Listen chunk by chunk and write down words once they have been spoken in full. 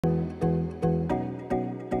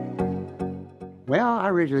Well, I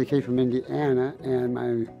originally came from Indiana,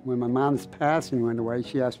 and when my mom's passing went away,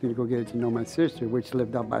 she asked me to go get to know my sister, which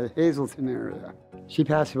lived up by the Hazleton area. She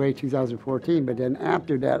passed away in 2014, but then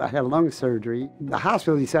after that, I had lung surgery. The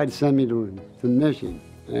hospital decided to send me to Michigan,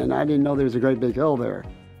 and I didn't know there was a great big hill there.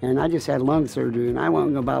 And I just had lung surgery, and I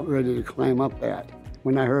wasn't about ready to climb up that.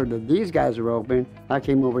 When I heard that these guys were open, I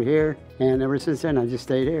came over here, and ever since then, I just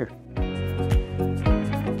stayed here.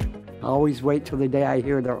 I always wait till the day I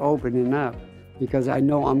hear they're opening up, because I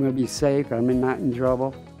know I'm going to be safe, I'm not in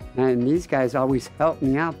trouble. And these guys always help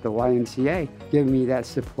me out, the YMCA, giving me that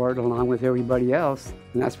support along with everybody else.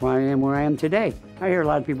 And that's why I am where I am today. I hear a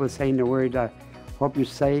lot of people saying they're worried, I hope you're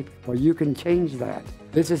safe. Well, you can change that.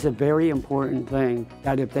 This is a very important thing,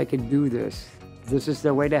 that if they could do this, this is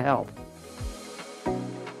their way to help.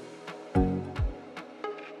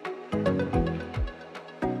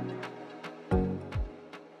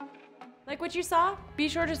 Like what you saw? Be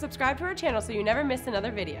sure to subscribe to our channel so you never miss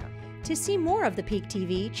another video. To see more of the Peak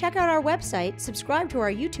TV, check out our website, subscribe to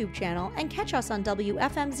our YouTube channel, and catch us on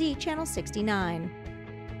WFMZ Channel 69.